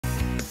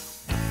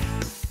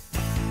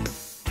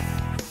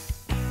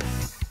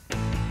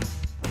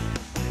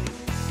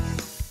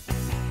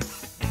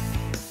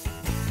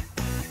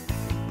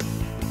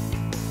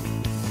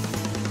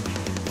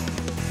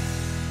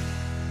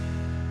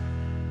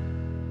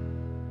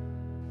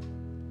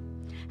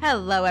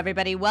Hello,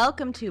 everybody.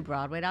 Welcome to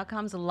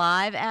Broadway.com's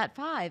Live at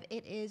 5.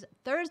 It is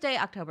Thursday,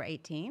 October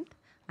 18th.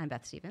 I'm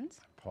Beth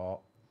Stevens.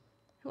 Paul.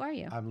 Who are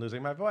you? I'm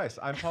losing my voice.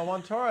 I'm Paul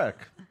Wontorek.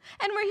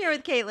 And we're here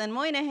with Caitlin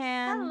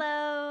Moynihan.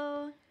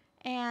 Hello.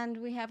 And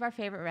we have our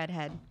favorite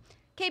redhead.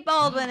 Kate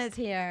Baldwin is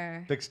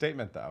here. Big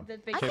statement, though. The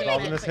big Kate statement,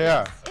 Baldwin is but here.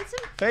 yes. It's a...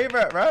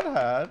 Favorite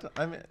redhead.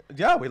 I mean,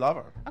 yeah, we love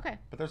her. Okay.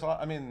 But there's a lot,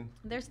 I mean.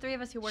 There's three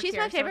of us who work She's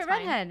here. my favorite so it's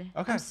fine. redhead.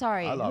 Okay. I'm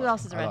sorry. I love Who her.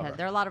 else is a I love redhead? her.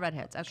 There are a lot of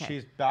redheads. Okay.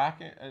 She's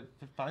back at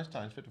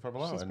Feinstein's 54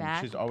 Below. She's and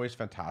back. she's always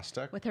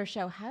fantastic. With her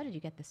show, How Did You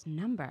Get This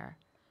Number?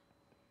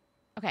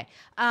 Okay.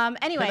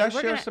 Anyway, Can I we're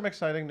share gonna... some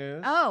exciting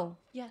news? Oh.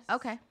 Yes.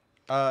 Okay.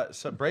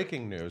 So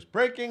breaking news.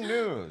 Breaking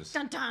news.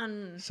 Dun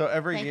dun. So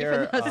every Thank you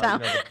year, for those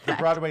sound the effects.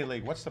 Broadway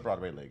League. What's the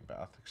Broadway League,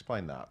 Beth?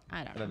 Explain that.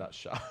 I don't In a know.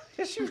 nutshell.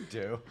 Yes, you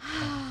do.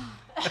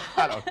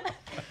 I don't know.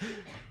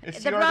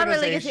 It's The Broadway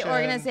League is the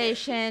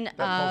organization organization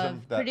pulls of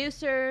in that-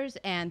 producers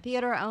and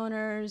theater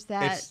owners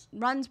that It's-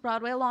 runs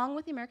Broadway along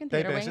with the American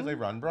They Theater basically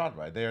Wing. run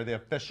Broadway. They are the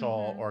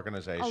official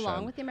organization.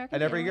 Along with the American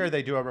And every Theater year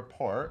they do a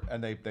report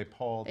and they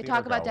poll They theater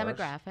talk about goers,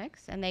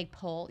 demographics and they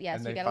poll. Yes,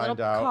 and you they get a little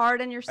find out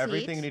card in your seat.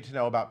 everything you need to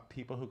know about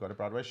people who go to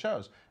Broadway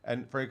shows.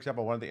 And for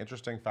example, one of the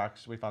interesting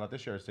facts we found out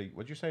this year is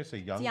what'd you say? It's the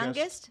youngest? It's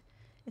youngest.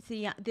 It's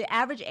the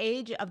average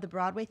age of the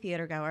Broadway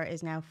theater goer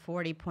is now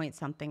 40 point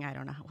something. I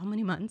don't know how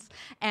many months,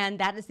 and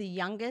that is the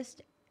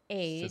youngest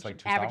age, like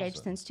average age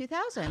 2000. since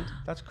 2000.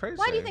 That's crazy.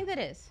 Why do you think that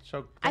is?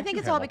 So I thank think you,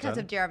 it's all because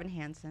Hamilton. of Dear Evan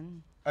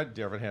Hansen.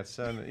 Dear Evan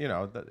Hansen, you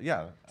know,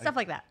 yeah. Stuff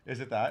like that. Is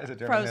it that? Is it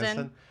Dear Frozen. Evan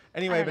Hansen? I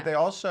Anyway, don't but know. they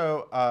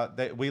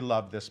also, we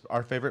love this.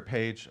 Our favorite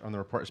page on the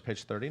report is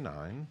page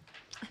 39.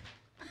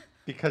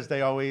 Because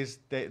they always,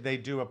 they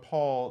do a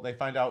poll, they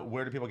find out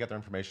where do people get their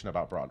information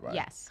about Broadway.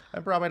 Yes.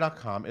 And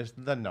Broadway.com is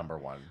the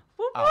 #1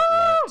 Whoop,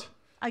 outlet.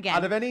 Again.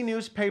 Out of any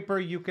newspaper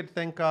you could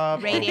think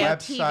of, Radio, or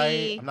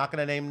website, TV. I'm not going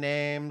to name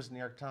names, New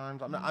York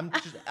Times, I'm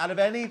just, out of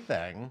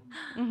anything,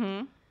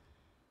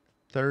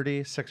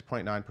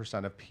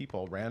 36.9% of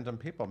people, random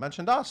people,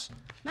 mentioned us.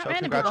 Not so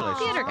random people,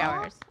 congratulations. theater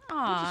goers.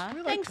 Aw,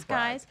 we like thanks, to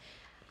brag.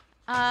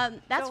 guys.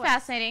 That's Go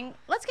fascinating.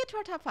 Let's get to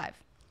our top 5.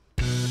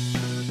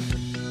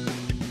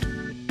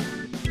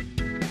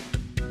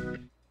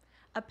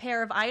 A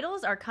pair of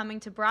idols are coming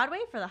to Broadway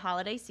for the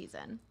holiday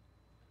season.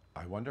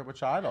 I wonder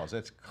which idols.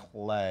 It's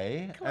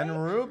Clay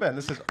and Ruben.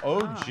 This is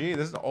OG.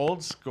 This is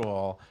old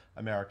school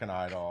American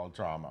Idol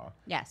drama.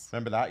 Yes.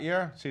 Remember that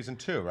year? Season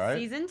 2, right?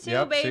 Season 2,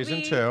 yep, baby.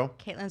 Season 2.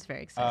 Caitlin's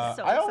very excited.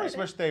 So I always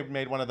excited. wish they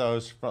made one of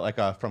those for like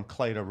a From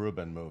Clay to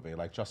Ruben movie,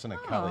 like Justin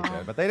and Kelly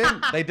did, but they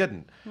didn't. They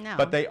didn't. No.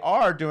 But they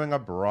are doing a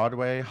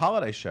Broadway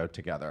holiday show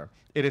together.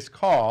 It is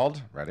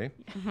called, ready?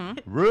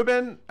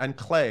 Ruben and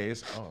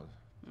Clay's. Oh.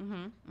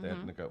 They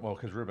had to go, well,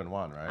 because Ruben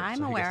won, right? I'm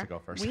so aware. He gets to go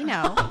first. We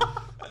know.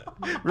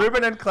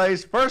 Ruben and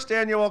Clay's first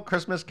annual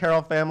Christmas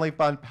Carol Family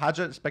Fun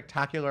Pageant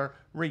Spectacular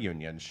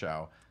Reunion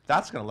Show.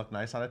 That's going to look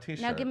nice on a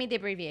T-shirt. Now give me the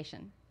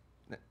abbreviation.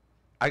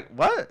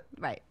 What?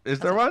 Right.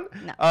 Is there one?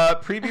 No.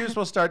 Previews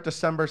will start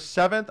December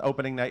 7th.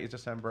 Opening night is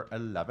December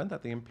 11th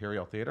at the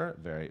Imperial Theater.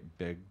 Very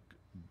big,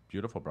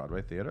 beautiful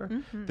Broadway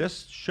theater.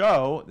 This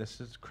show, this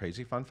is a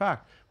crazy fun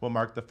fact, will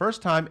mark the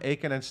first time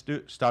Aiken and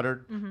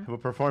Studdard will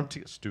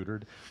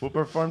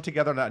perform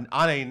together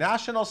on a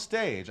national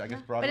stage. I guess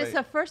Broadway. But it's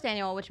the first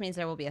annual, which means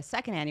there will be a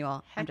second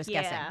annual. I'm Heck just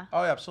yeah. guessing.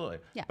 Oh, yeah, absolutely.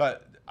 Yeah.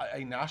 But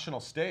a national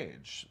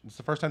stage. It's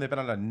the first time they've been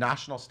on a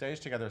national stage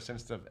together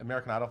since the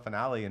American Idol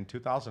finale in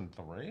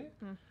 2003.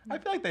 I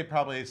feel like they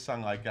probably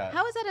sung like a...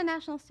 How is that a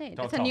national stage?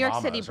 Don't It's a Tell New York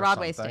Mamas City or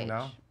Broadway something, stage.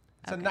 No?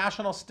 It's Okay. a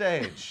national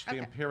stage, the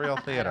Imperial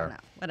I Theater.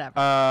 don't know.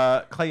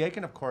 Whatever. Clay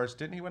Aiken, of course,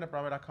 didn't he win a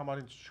Broadway.com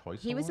Audience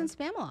Choice He was in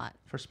Award? Spamalot.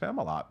 For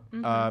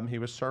Spamalot. He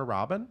was Sir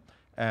Robin,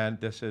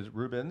 and this is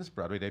Ruben's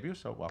Broadway debut,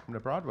 so welcome to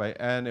Broadway.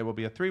 And it will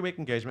be a 3-week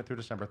engagement through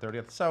December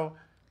 30th. So,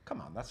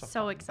 come on, that's a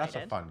So fun, That's a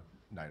excited. fun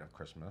night of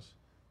Christmas.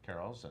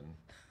 Carols and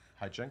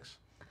hijinks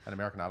and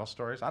American Idol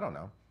stories. I don't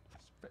know.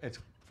 It's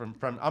from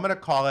I'm going to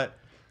call it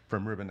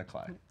From Ruben to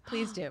Clay.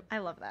 Please do. I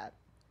love that.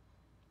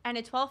 And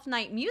a 12th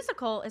night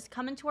musical is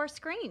coming to our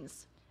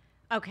screens.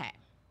 Okay.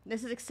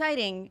 This is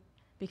exciting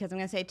because I'm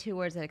going to say 2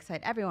 words that excite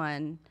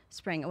everyone.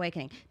 Spring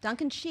Awakening.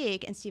 Duncan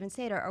Sheik and Stephen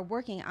Sater are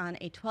working on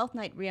a 12th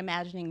night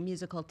reimagining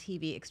musical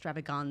TV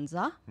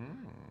extravaganza.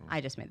 I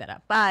just made that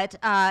up. But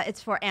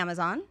it's for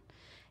Amazon.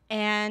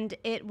 And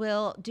it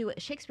will do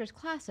Shakespeare's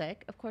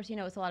classic. Of course, you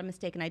know, it's a lot of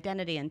mistaken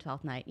identity in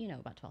 12th Night. You know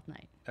about 12th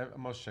Night.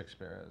 Most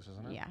Shakespeare is,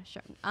 isn't it? Yeah,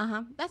 sure.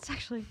 That's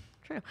actually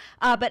true.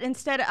 But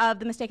instead of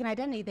the mistaken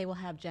identity, they will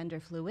have gender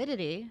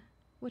fluidity,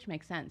 which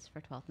makes sense for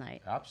 12th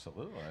Night.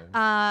 Absolutely.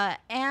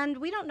 And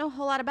we don't know a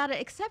whole lot about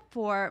it except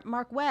for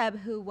Mark Webb,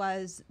 who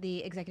was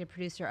the executive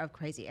producer of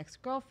Crazy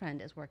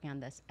Ex-Girlfriend, is working on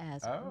this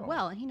as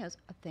well. And he knows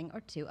a thing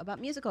or two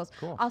about musicals.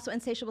 Cool. Also,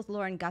 Insatiable's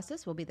Lauren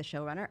Gussis will be the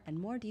showrunner, and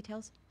more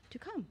details to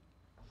come.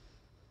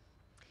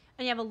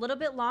 And you have a little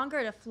bit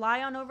longer to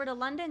fly on over to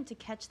London to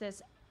catch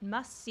this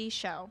must-see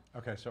show.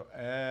 Okay, so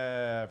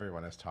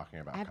everyone is talking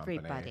about Company.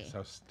 Everybody.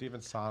 So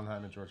Stephen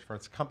Sondheim and George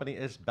Furth's Company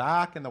is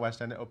back in the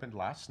West End. It opened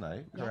last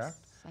night, correct?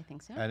 Yes. I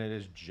think so. And it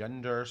is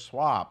gender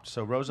swapped.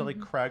 So Rosalie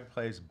Craig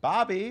plays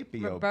Bobby,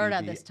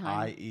 Roberta this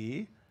time.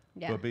 B-O-B-B-I-E.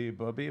 Yeah. Bobby,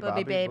 Bobby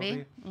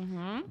baby.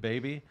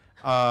 baby.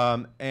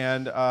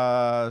 And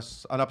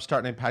an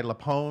upstart named Patty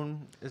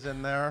LaPone is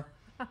in there.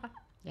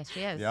 Yes,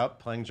 she is. Yep,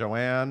 playing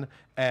Joanne,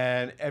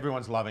 and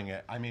everyone's loving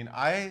it. I mean,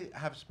 I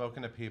have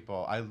spoken to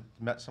people. I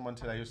met someone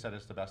today who said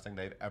it's the best thing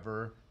they've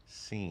ever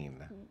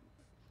seen.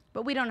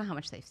 But we don't know how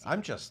much they've seen.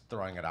 I'm just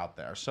throwing it out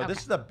there. So Okay.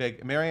 this is a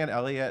big. Marianne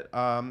Elliott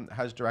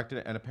has directed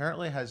it and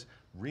apparently has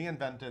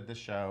reinvented the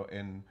show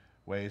in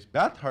ways.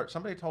 Beth heard.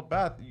 Somebody told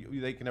Beth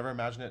they can never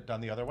imagine it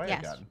done the other way Yes.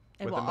 again.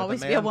 It with will with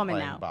always be a man woman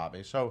playing now.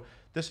 Bobby. So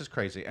this is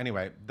crazy.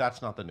 Anyway,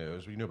 that's not the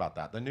news. We knew about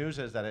that. The news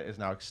is that it is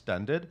now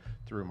extended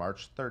through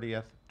March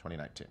 30th,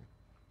 2019.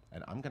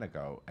 And I'm going to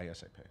go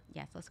ASAP.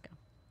 Yes, let's go.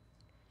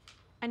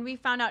 And we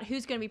found out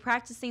who's going to be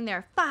practicing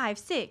their 5,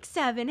 6,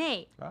 7,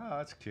 8. Oh,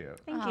 that's cute.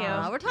 Thank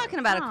Aw, you. we're talking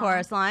about a Aw.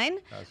 chorus line,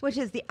 That's which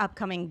is the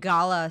upcoming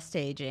gala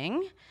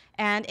staging.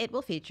 And it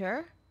will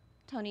feature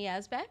Tony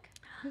Yazbek,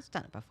 who's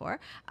done it before,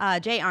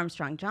 Jay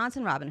Armstrong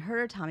Johnson, Robin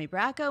Herder, Tommy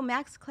Bracco,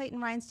 Max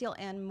Clayton Ryan Steele,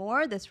 and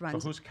more. This So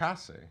runs who's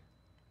Cassie?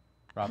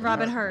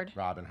 Robin Hurd.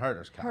 Robin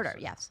Herder's Cassie. Herder,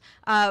 yes.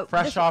 Fresh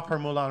This- off her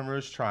Moulin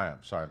Rouge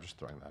triumph. Sorry, I'm just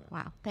throwing that in.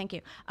 Wow, thank you.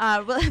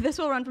 This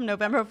will run from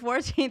November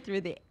 14th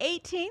through the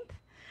 18th.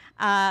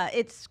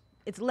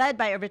 It's led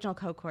by original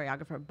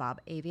co-choreographer Bob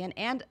Avian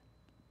and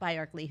by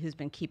Ark Lee, who's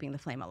been keeping the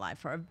flame alive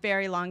for a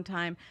very long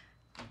time.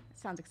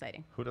 Sounds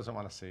exciting. Who doesn't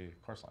want to see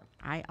Course Line?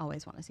 I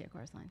always want to see a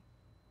chorus line.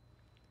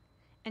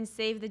 And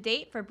save the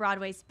date for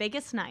Broadway's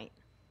biggest night.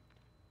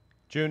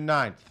 June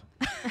 9th.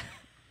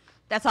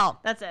 That's all.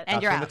 That's it. And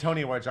That's you're when out. the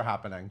Tony Awards are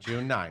happening,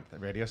 June 9th at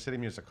Radio City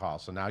Music Hall.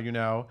 So now you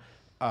know.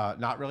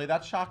 Not really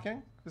that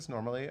shocking. It's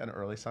normally an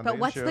early Sunday But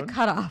what's in the June.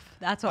 cutoff?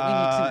 That's what we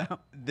need to know.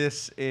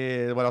 This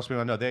is what else we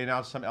want to know. They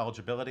announced some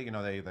eligibility. You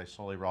know, they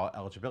slowly roll out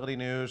eligibility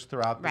news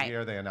throughout the Right.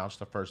 year. They announced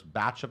the first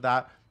batch of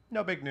that.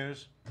 No big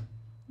news.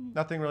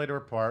 Nothing really to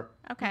report.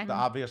 Okay. The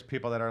obvious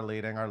people that are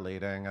leading,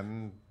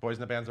 and Boys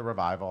in the Band's a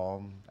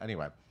revival.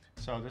 Anyway,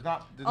 so there's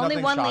Only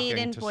nothing one shocking lead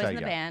in to Boys say in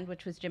the yet. Band,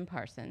 which was Jim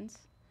Parsons.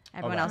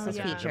 Everyone Oh, else is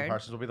yeah. Jim featured.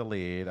 Parsons will be the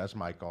lead as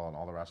Michael, and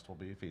all the rest will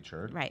be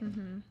featured. Right.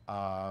 And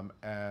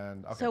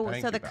okay, So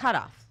thank so you, the Beth.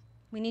 cutoff.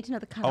 We need to know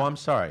the cutoff. Oh, I'm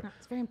sorry.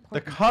 It's very The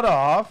important.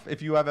 cutoff,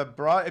 if you have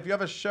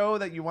a show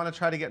that you want to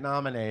try to get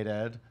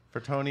nominated for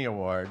Tony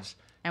Awards,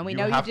 And we you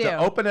know you have do. to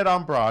open it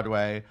on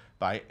Broadway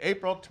by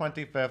April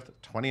 25th,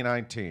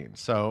 2019.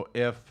 So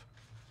if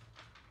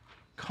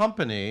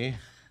Company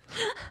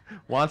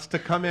wants to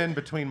come in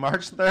between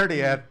March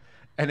 30th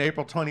and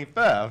April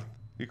 25th,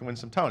 you can win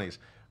some Tonys.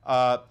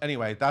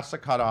 Anyway, that's the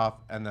cutoff,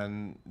 and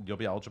then you'll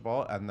be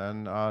eligible, and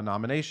then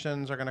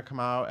nominations are going to come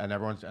out, and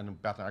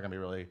Beth and I are going to be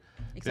really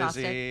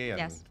Exhausted, busy and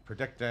yes.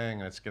 predicting,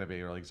 and it's going to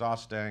be really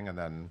exhausting, and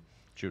then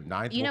June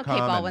 9th You will know come,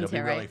 Kate and Baldwin's it'll be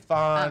here, really right?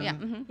 fun. Oh, yeah.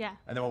 Mhm. Yeah.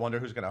 And then we'll wonder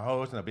who's going to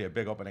host, and there'll be a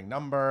big opening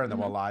number, and then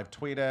Mm-hmm. we'll live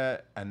tweet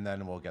it, and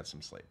then we'll get some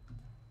sleep.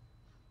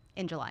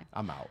 In July.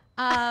 I'm out.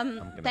 I'm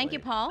gonna Thank you,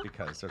 leave Paul.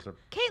 Because there's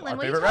Caitlin, our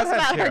will you favorite tell us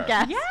redhead's about our here.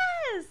 guest?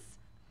 Yes.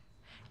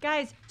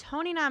 Guys,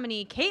 Tony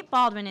nominee Kate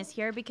Baldwin is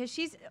here because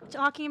she's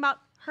talking about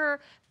her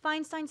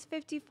Feinstein's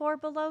 54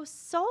 Below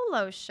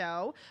solo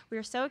show. We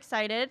are so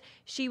excited.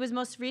 She was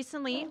most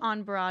recently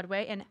on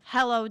Broadway in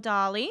Hello,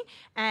 Dolly,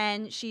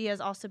 and she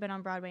has also been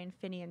on Broadway in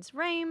Finian's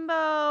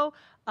Rainbow,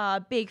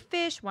 Big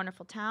Fish,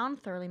 Wonderful Town,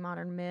 Thoroughly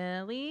Modern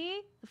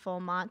Millie, The Full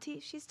Monty.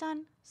 She's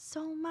done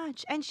so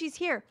much, and she's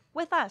here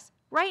with us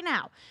right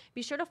now.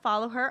 Be sure to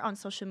follow her on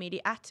social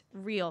media at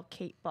Real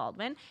Kate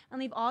Baldwin and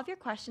leave all of your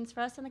questions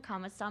for us in the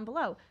comments down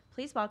below.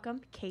 Please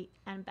welcome Kate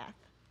and Beth.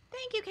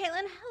 Thank you,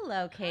 Caitlin.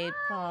 Hello, Kate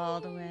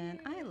Baldwin.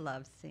 I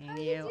love seeing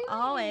you.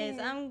 Always.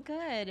 I'm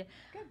good.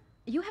 Good.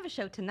 You have a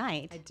show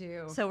tonight. I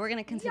do. So we're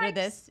going to consider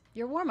this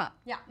your warm-up.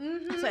 Yeah.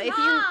 So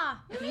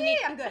if you need,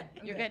 I'm good.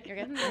 you're good. You're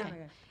good. I'm Okay.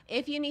 good.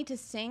 If you need to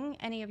sing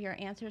any of your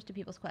answers to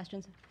people's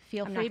questions,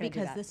 feel I'm not free gonna do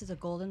because that. this is a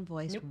golden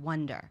voice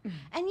wonder.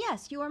 And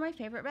yes, you are my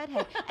favorite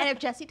redhead. And if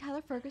Jesse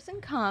Tyler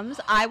Ferguson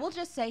comes, I will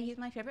just say he's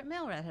my favorite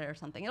male redhead or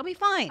something. It'll be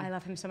fine. I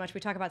love him so much. We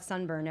talk about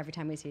sunburn every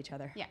time we see each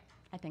other. Yeah,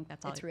 I think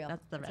that's all. It's real.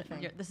 That's the It's a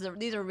red. thing.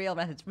 These are real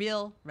redheads,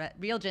 real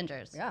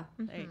gingers. Yeah.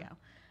 There you go.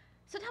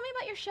 So tell me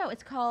about your show.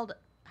 It's called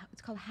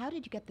How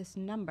Did You Get This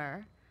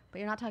Number? But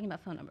you're not talking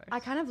about phone numbers.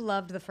 I kind of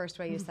loved the first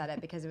way you said it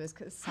because it was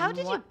How did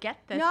you somewhat- get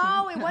this No,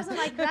 number? it wasn't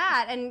like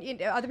that. And you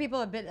know, other people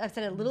have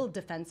said it a little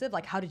defensive,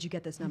 like, how did you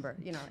get this number?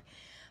 You know.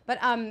 But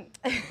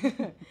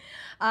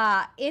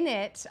in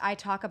it, I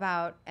talk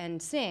about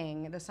and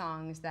sing the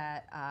songs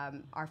that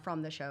are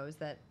from the shows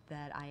that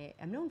I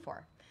am known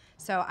for.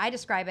 So I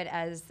describe it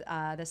as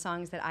the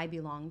songs that I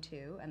belong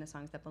to and the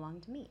songs that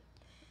belong to me.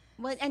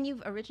 Well, and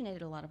you've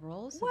originated a lot of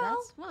roles. So Well,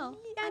 that's, well,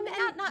 yeah, I mean,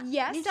 and not,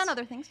 yes, you've done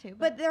other things too.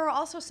 But there are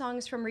also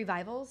songs from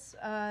revivals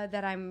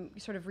that I'm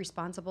sort of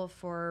responsible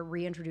for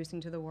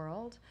reintroducing to the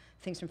world.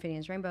 Things from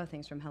Finian's Rainbow,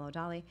 things from Hello,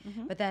 Dolly.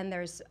 But then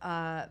there's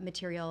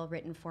material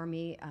written for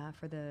me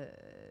for the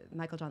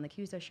Michael John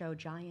LaCusa show,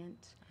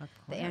 Giant, Of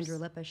the course. Andrew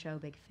Lippa show,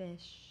 Big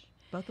Fish.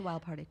 Both the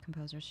Wild Party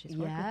composers. She's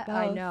worked Yeah, with both.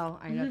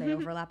 I know they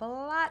overlap a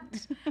lot.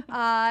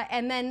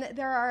 And then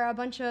there are a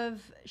bunch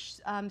of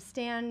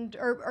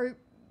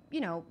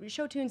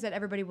show tunes that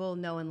everybody will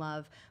know and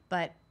love,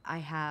 but I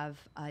have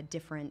a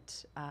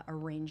different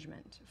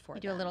arrangement for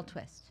You do a them. little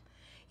twist.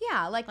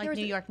 Yeah, like Like there's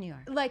New York, New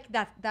York. Like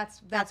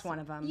that's one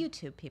of them.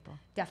 YouTube people.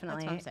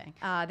 Definitely. That's what I'm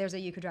saying. There's a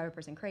You Could Drive a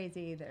Person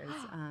Crazy. There's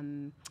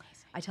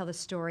I tell the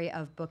story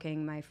of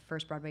booking my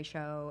first Broadway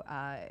show,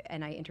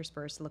 and I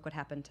intersperse Look What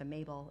Happened to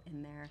Mabel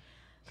in there.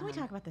 Can we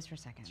talk about this for a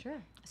second?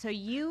 Sure. So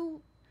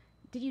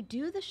did you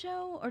do the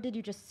show or did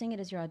you just sing it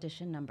as your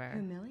audition number?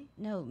 Who, Millie?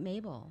 No,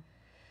 Mabel.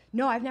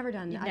 No, I've never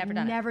done. You've I've never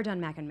done it. never done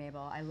Mac and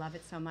Mabel. I love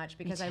it so much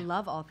because I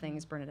love all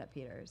things Bernadette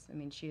Peters. I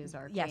mean, she is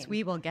our Yes, queen.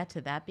 we will get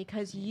to that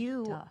because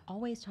you Duh.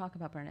 always talk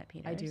about Bernadette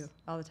Peters. I do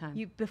all the time.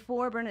 You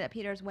before Bernadette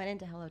Peters went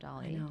into Hello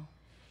Dolly. I know.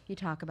 You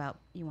talk about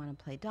you want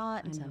to play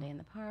Dot and I know. Sunday in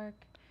the Park.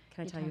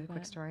 Can I tell talk you a quick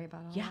about- story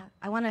about all Yeah, that?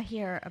 I want to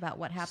hear about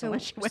what happened when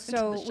she went into the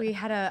So show. we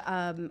had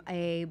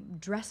a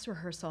dress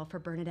rehearsal for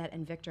Bernadette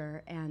and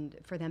Victor, and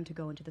for them to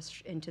go into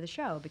the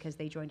show because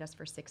they joined us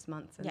for 6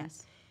 months. And,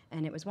 Yes.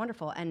 and it was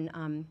wonderful.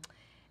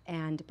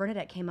 And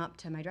Bernadette came up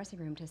to my dressing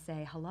room to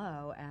say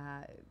hello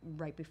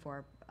right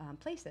before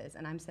places,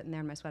 and I'm sitting there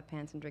in my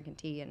sweatpants and drinking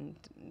tea and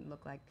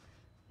look like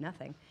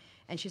nothing.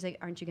 And she's like,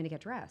 "Aren't you going to get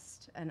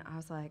dressed?" And I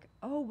was like,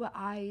 "Oh, but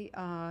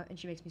and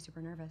she makes me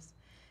super nervous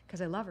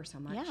because I love her so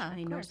much. Yeah, and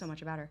I of know course. so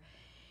much about her.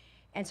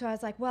 And so I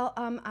was like, well,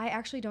 I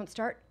actually don't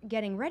start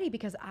getting ready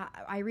because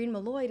Irene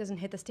Malloy doesn't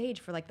hit the stage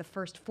for like the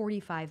first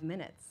 45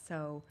 minutes.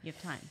 So You have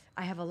time.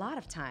 I have a lot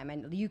of time.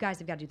 And you guys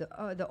have got to do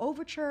the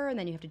overture, and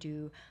then you have to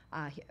do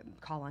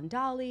Call on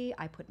Dolly.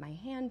 I put my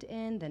hand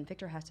in, then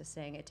Victor has to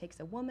sing It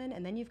Takes a Woman,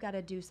 and then you've got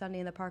to do Sunday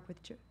in the Park with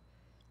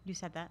You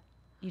said that?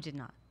 You did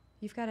not.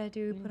 You've got to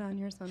do Put on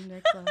Your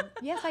Sunday clothes.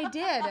 Yes, I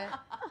did.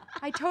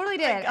 I totally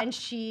did. And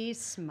she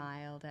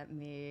smiled at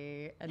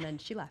me, and then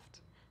she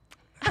left.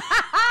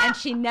 And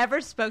she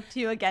never spoke to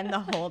you again the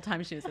whole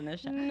time she was in the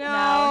show.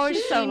 No,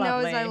 she's she so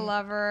knows lovely. I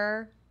love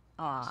her.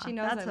 Aw, She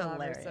knows that's I love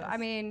hilarious. her. So, I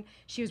mean,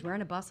 she was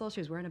wearing a bustle.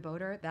 She was wearing a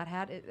boater. That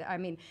hat. I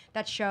mean,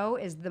 that show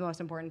is the most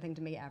important thing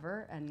to me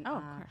ever. And Oh,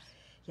 of course.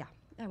 yeah,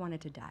 I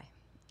wanted to die.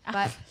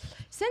 But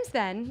since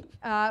then,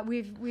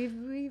 we've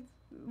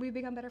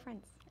become better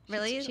friends.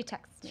 Really? She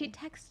texts me. She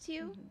texts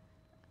you?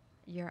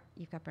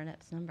 You've got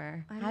Burnett's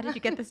number. I How know. did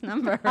you get this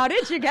number? How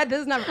did you get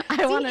this number?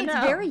 I wanna It's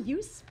know. very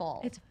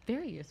useful. It's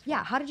very useful.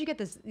 yeah. How did you get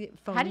this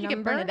phone How did you get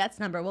number? Bernadette's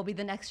number? Will be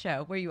the next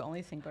show where you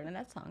only sing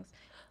Bernadette songs.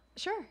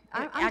 Sure.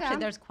 I'm Actually, down.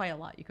 there's quite a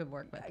lot you could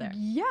work with there.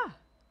 Yeah.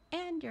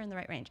 And you're in the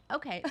right range.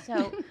 Okay,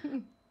 so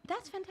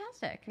that's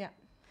fantastic. Yeah.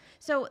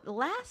 So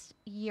last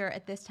year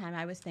at this time,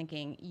 I was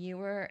thinking you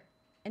were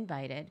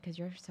invited, because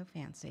you're so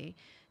fancy,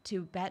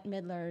 to Bette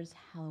Midler's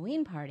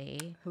Halloween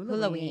party.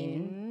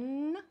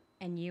 Halloween.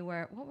 And you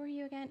were, what were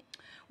you again?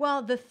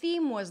 Well, the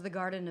theme was the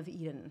Garden of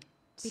Eden.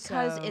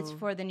 Because it's So-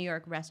 for the New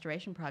York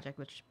Restoration Project,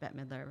 which Bette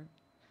Midler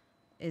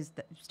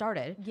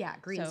started. Yeah,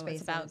 green so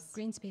It's about spaces.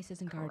 green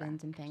spaces and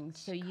gardens and things.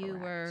 So you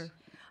Correct. were,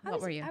 I what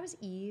was, were you? I was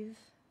Eve,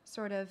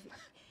 sort of.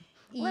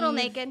 Little Eve-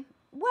 naked.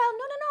 Well,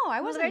 no. I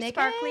Was it wasn't very naked.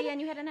 sparkly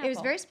and you had an It was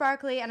apple? very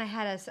sparkly, and I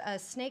had a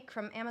snake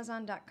from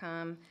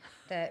Amazon.com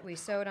that we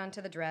sewed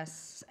onto the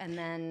dress, and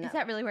then Is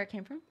that really where it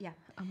came from? yeah.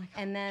 Oh my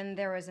God. And then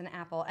there was an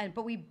apple,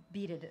 but we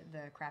beaded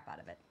the crap out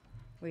of it.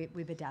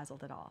 We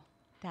bedazzled it all.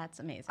 That's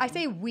amazing. I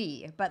say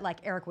we, but like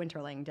Eric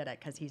Winterling did it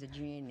because he's a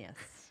genius.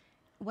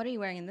 What are you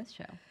wearing in this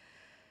show?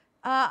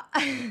 Uh,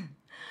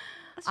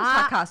 Let's just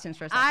talk costumes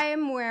for a second.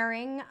 I'm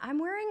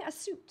wearing a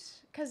suit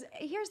because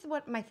here's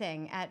what my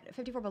thing at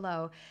 54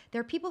 Below.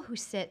 There are people who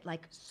sit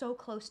like so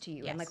close to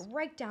you and like Yes.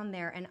 right down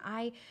there, and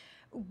I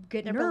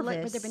get They're nervous.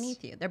 below, but they're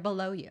beneath you. They're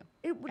below you.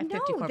 It, at no,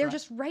 54 they're Below.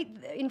 just right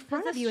in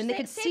front of the you, and they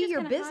sta- could stage see is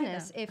your kinda high,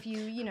 business though. if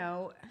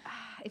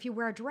if you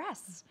wear a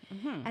dress.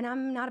 Mm-hmm. And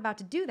I'm not about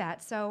to do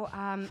that, so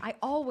I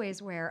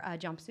always wear a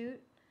jumpsuit.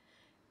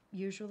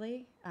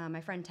 Usually,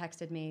 my friend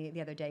texted me the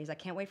other day. He's like,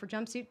 "Can't wait for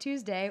jumpsuit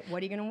Tuesday.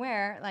 What are you gonna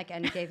wear?" Like,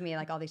 and gave me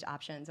like all these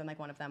options, and like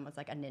one of them was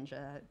like a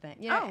ninja thing.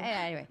 Yeah. Oh,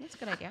 Anyway, that's a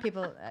good idea.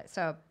 People.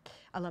 So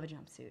I love a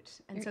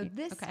jumpsuit, and so You're-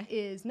 this okay.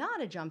 is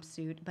not a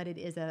jumpsuit, but it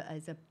is a.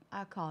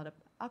 I'll call it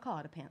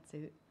a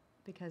pantsuit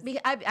because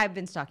I've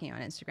been stalking you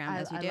on Instagram, I-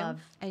 as you I do. love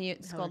And you,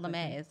 how Scold it goes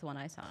LeMay in. is the one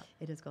I saw.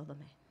 it is gold lame.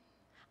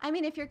 I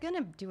mean, if you're going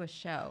to do a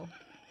show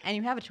and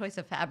you have a choice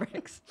of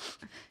fabrics,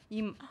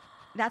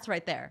 that's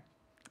right there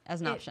as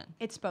an option.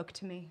 It spoke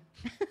to me.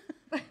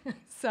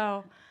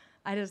 So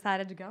I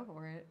decided to go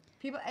for it.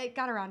 It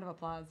got a round of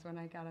applause when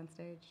I got on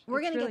stage. We're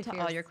It's going to really get to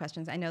all fierce. your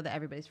questions. I know that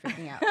everybody's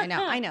freaking out. I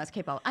know, it's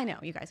Kate Baldwin. I know,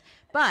 you guys.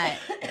 But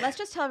let's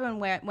just tell everyone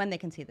when they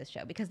can see this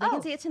show, because they Oh,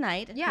 can see it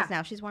tonight, yeah. because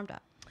now she's warmed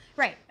up.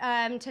 Right.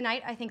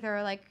 Tonight, I think there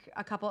are like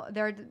a couple.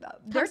 There are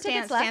tickets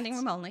left. Standing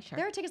room only, sure.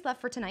 There are tickets left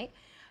for tonight.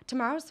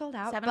 Tomorrow's sold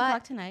out. 7 but-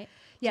 o'clock tonight.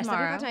 Yes, 7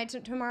 Tomorrow. o'clock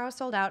tonight. Tomorrow's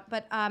sold out.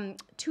 But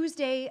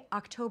Tuesday,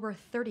 October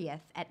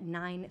 30th at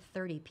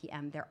 9:30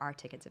 p.m. there are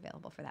tickets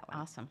available for that one.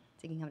 Awesome.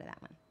 So you can come to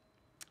that one.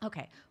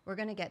 Okay, we're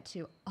going to get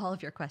to all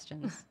of your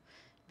questions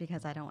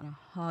because I don't want to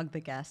hog the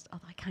guest,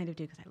 although I kind of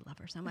do because I love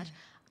her so much.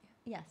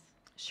 Yes.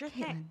 Sure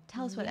Caitlin, thing.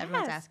 tell us what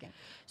everyone's Yes. asking.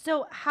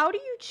 So, how do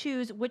you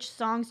choose which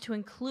songs to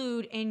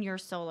include in your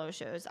solo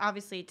shows?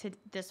 Obviously,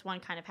 this one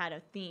kind of had a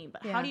theme,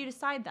 but how Yeah. do you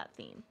decide that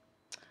theme?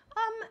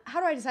 How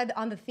do I decide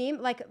on the theme?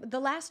 Like the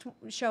last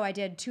show I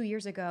did 2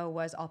 years ago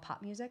was all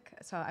pop music,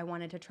 so I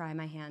wanted to try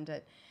my hand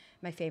at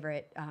my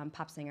favorite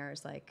pop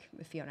singers like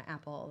Fiona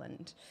Apple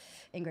and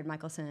Ingrid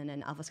Michaelson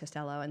and Elvis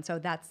Costello, and so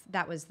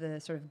that was the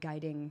sort of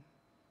guiding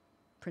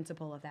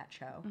principle of that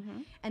show.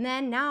 And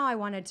then now I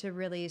wanted to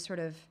really sort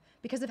of,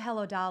 because of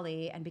Hello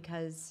Dolly and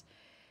because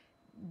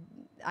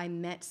I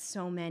met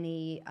so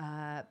many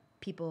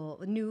people,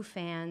 new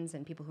fans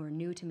and people who are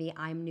new to me,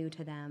 I'm new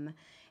to them.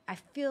 I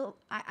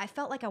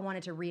felt like I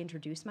wanted to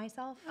reintroduce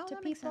myself to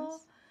that makes people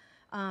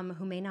sense.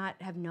 who may not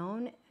have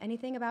known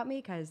anything about me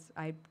because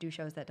I do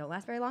shows that don't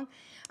last very long.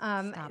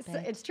 Stop So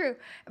it. it's true,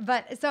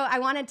 but so I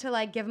wanted to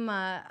like give them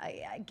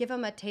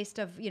a taste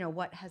of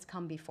what has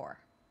come before,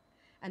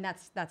 and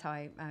that's how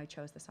I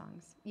chose the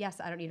songs. Yes,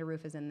 I Don't Need a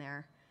Roof is in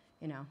there.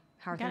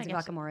 How Are Gotta Things get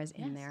About to- Gomorrah is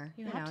in yes, there.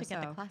 You have to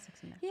get the so-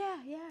 classics in there. Yeah.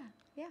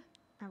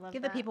 I love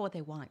Give that. the people what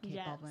they want, Kate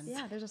Yes. Baldwin.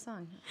 Yeah, there's a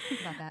song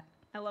about that.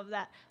 I love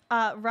that.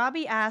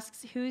 Robbie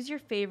asks, "Who's your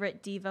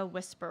favorite diva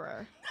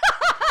whisperer?"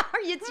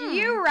 It's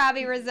you,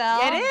 Robbie Rizal.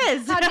 It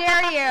is. How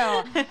dare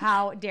you?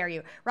 How dare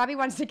you? Robbie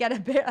wants to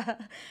get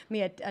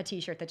me a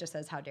T-shirt that just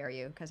says "How dare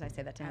you" because I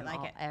say that to him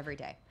like it. every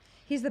day.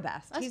 He's the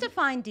best. Let's He's-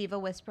 define diva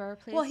whisperer,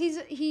 please. well,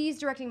 he's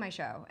directing my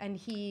show, and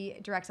he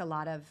directs a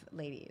lot of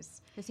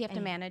ladies. Does he have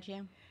to manage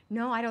you?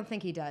 No, I don't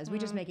think he does. We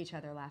just make each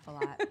other laugh a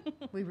lot.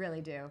 We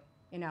really do.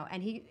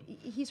 And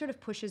he sort of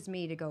pushes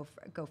me to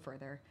go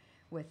further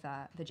with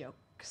the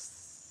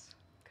jokes,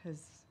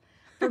 because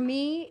for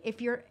me,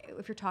 if you're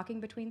talking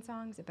between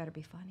songs, it better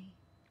be funny.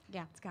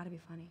 Yeah. It's got to be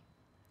funny.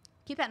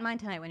 Keep that in mind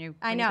tonight when you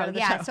I when you know. go to the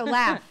Yeah. show. So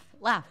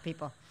laugh,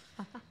 people.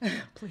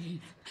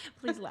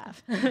 Please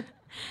laugh.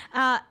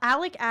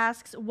 Alec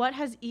asks, "What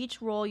has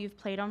each role you've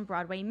played on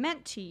Broadway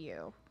meant to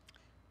you?"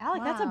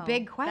 Alec, that's a Wow.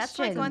 big question. That's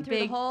like going through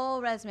Big- the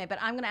whole resume, but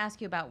I'm going to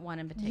ask you about one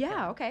in particular.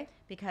 Yeah. Okay.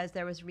 Because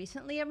there was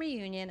recently a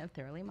reunion of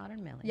Thoroughly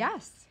Modern Millie.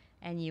 Yes.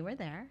 And you were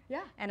there.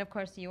 Yeah. And of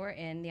course, you were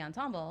in the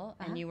ensemble,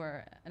 Uh-huh. and you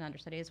were an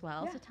understudy as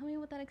well. Yeah. So tell me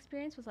what that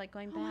experience was like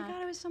going Oh back. my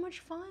God, it was so much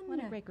fun.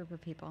 What a great group of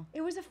people.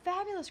 It was a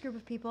fabulous group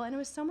of people, and it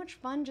was so much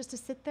fun just to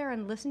sit there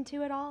and listen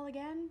to it all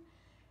again,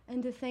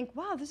 and to think,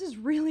 wow, this is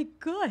really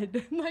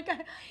good. Like,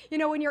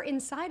 when you're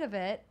inside of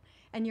it,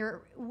 and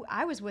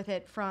I was with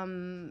it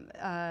from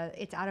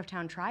its out of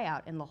town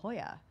tryout in La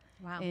Jolla,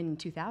 Wow. in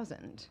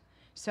 2000.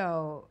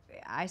 So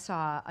I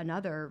saw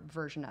another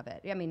version of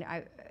it. I mean,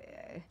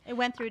 It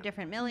went through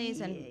different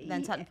Millies, and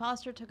then Sutton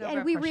Foster took over. and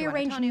Of we course, she won a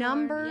rearranged Tony Award.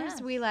 numbers.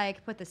 Yes. We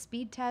put the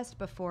speed test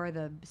before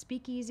the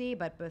speakeasy,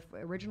 but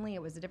originally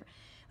it was a different.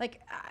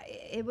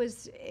 It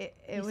was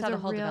You was saw the a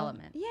whole real,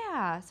 development.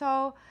 Yeah.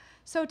 So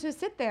to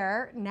sit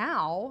there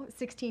now,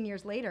 16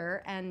 years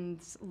later, and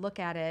look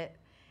at it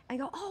and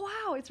go, oh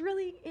wow,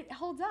 it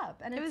holds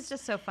up, and It was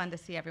just so fun to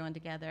see everyone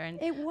together.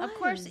 And It of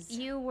course, was.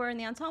 you were in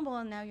the ensemble,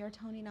 and now you're a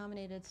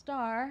Tony-nominated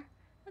star.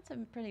 That's a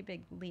pretty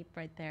big leap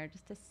right there,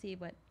 just to see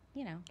what,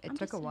 It I'm took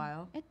just a saying.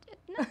 while.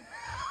 No,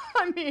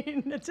 I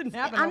mean, it didn't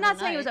happen. I'm not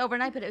saying it was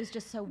overnight. overnight, but it was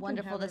just so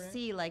wonderful to happen.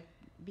 see,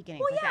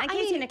 beginnings Well, like yeah, that. And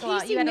Casey Nicola,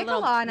 Casey you had a Nicola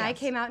little, and I yes.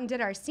 came out and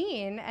did our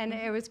scene, and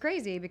it was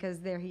crazy because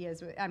there he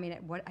is. I mean,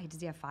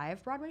 does he have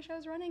 5 Broadway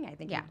shows running? I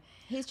think. Yeah,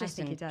 he's just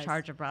think he in does.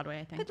 charge of Broadway,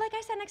 I think. But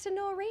I sat next to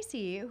Noah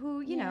Racy,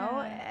 who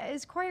Yeah.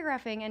 is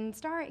choreographing and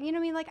starring. You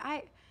know what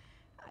I mean?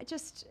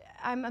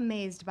 I'm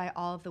amazed by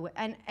all of the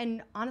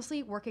and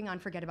honestly, working on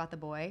Forget About the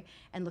Boy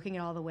and looking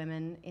at all the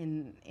women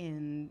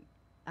in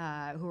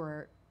who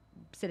are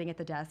sitting at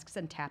the desks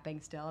and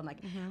tapping still,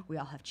 and we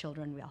all have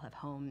children, we all have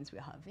homes, we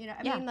all have Yeah.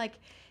 I mean,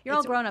 You're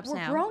all it's- grown-ups we're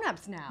now.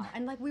 grown-ups now,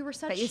 and we were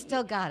such. But you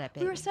still got it,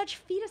 We were baby.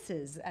 such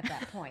fetuses at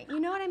that point. You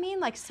know what I mean?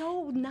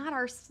 So not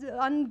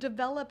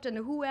undeveloped, and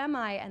who am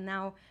I? And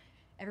now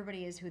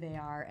everybody is who they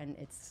are, and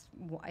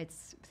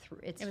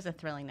It was a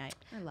thrilling night.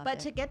 I loved But it.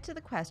 to get to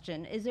the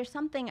question, is there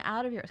something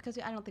out of yours? Because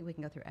I don't think we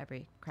can go through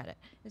every credit.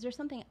 Is there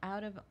something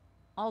out of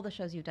all the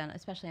shows you've done,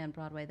 especially on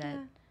Broadway, that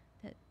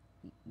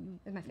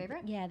is my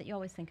favorite. yeah, that you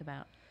always think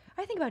about?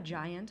 I think about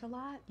Giant a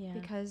lot Yeah.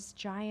 because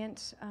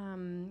Giant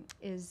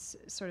is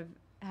sort of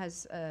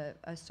has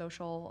a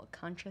social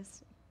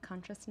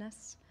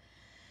consciousness,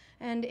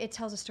 and it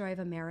tells a story of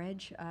a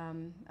marriage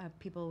of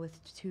people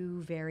with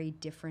 2 very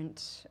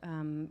different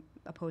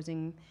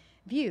opposing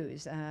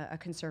views, a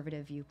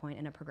conservative viewpoint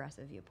and a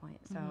progressive viewpoint.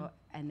 So,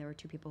 and there were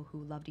 2 people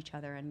who loved each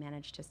other and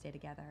managed to stay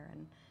together,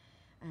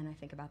 and I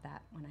think about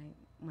that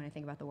when I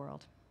think about the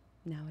world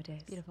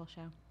nowadays. Beautiful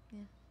show.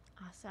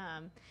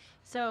 Awesome.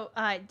 So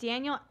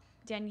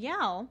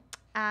Danielle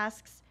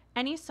asks,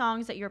 "Any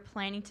songs that you're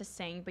planning to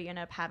sing but you end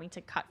up having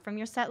to cut from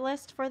your set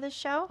list for this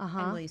show?"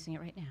 And will you sing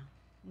it right now?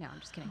 No, I'm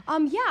just kidding.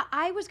 Yeah,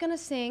 I was gonna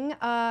sing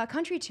a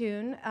country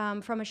tune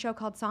from a show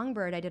called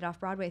Songbird I did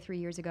off Broadway 3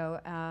 years ago,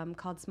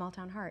 called Small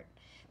Town Heart,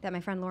 that my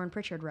friend Lauren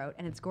Pritchard wrote,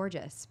 and it's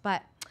gorgeous.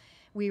 But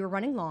we were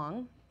running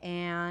long,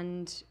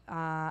 and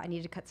I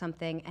needed to cut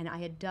something, and I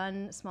had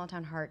done Small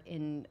Town Heart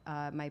in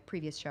my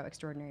previous show,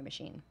 Extraordinary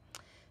Machine.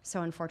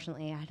 So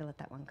unfortunately, I had to let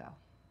that one go.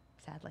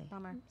 Sadly.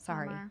 Bummer.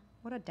 Sorry. Bummer.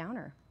 What a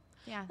downer.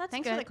 Yeah. That's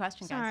Thanks good. for the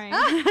question, guys. Sorry.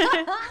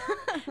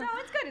 No,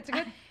 it's good. It's a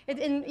good.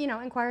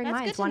 Inquiring That's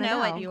minds good to want know know.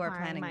 what you were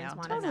Inquiring planning, minds though.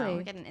 wanna Totally.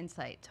 We get an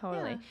insight.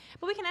 Totally. Yeah.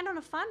 But we can end on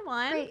a fun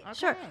one. Great.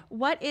 Sure. Okay.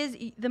 What is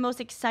the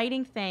most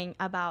exciting thing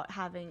about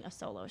having a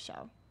solo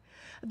show?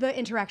 The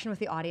interaction with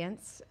the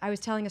audience. I was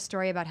telling a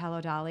story about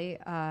Hello Dolly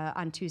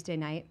on Tuesday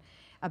night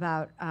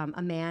about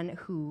a man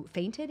who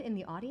fainted in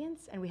the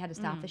audience, and we had to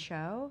stop the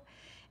show.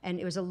 And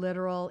it was a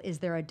literal, is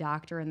there a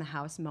doctor in the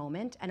house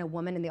moment? And a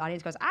woman in the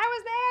audience goes, I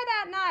was there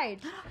that night.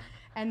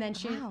 And then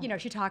she,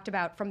 she talked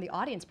about, from the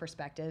audience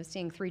perspective,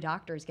 seeing 3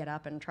 doctors get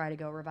up and try to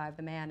go revive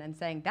the man and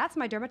saying, that's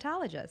my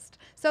dermatologist.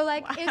 So,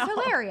 it's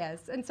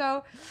hilarious. And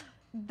so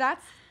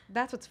that's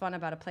what's fun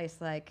about a place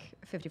like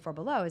 54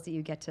 Below, is that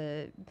you get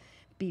to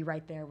be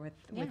right there with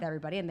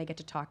everybody, and they get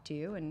to talk to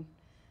you, and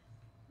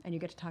you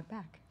get to talk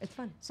back. It's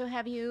fun. So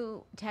have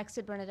you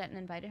texted Bernadette and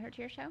invited her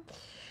to your show?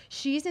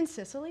 She's in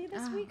Sicily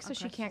this week, so of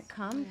she course. can't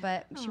come,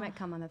 but she might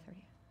come on the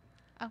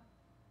 30th. Oh,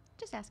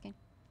 just asking.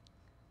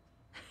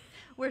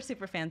 We're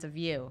super fans of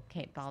you,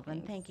 Kate Baldwin.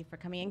 Thanks. Thank you for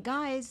coming. And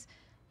guys,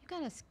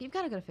 you've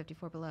got to go to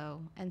 54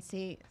 Below and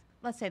see.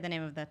 Let's say the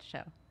name of that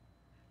show.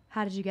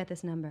 How did you get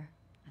this number?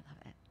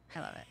 I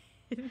love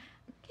it.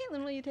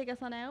 Caitlin, will you take us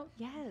on out?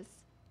 Yes.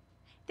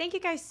 Thank you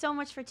guys so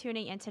much for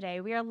tuning in today.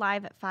 We are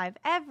live at 5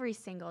 every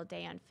single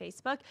day on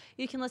Facebook.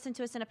 You can listen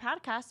to us in a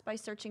podcast by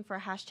searching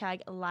for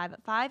 #live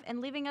at 5 and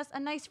leaving us a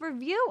nice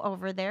review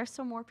over there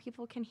so more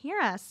people can hear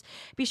us.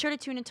 Be sure to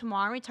tune in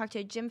tomorrow. We talk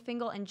to Jim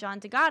Fingal and John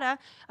DeGata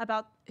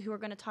who are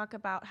going to talk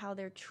about how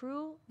their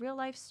true real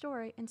life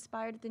story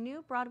inspired the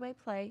new Broadway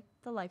play,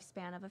 The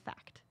Lifespan of a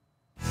Fact.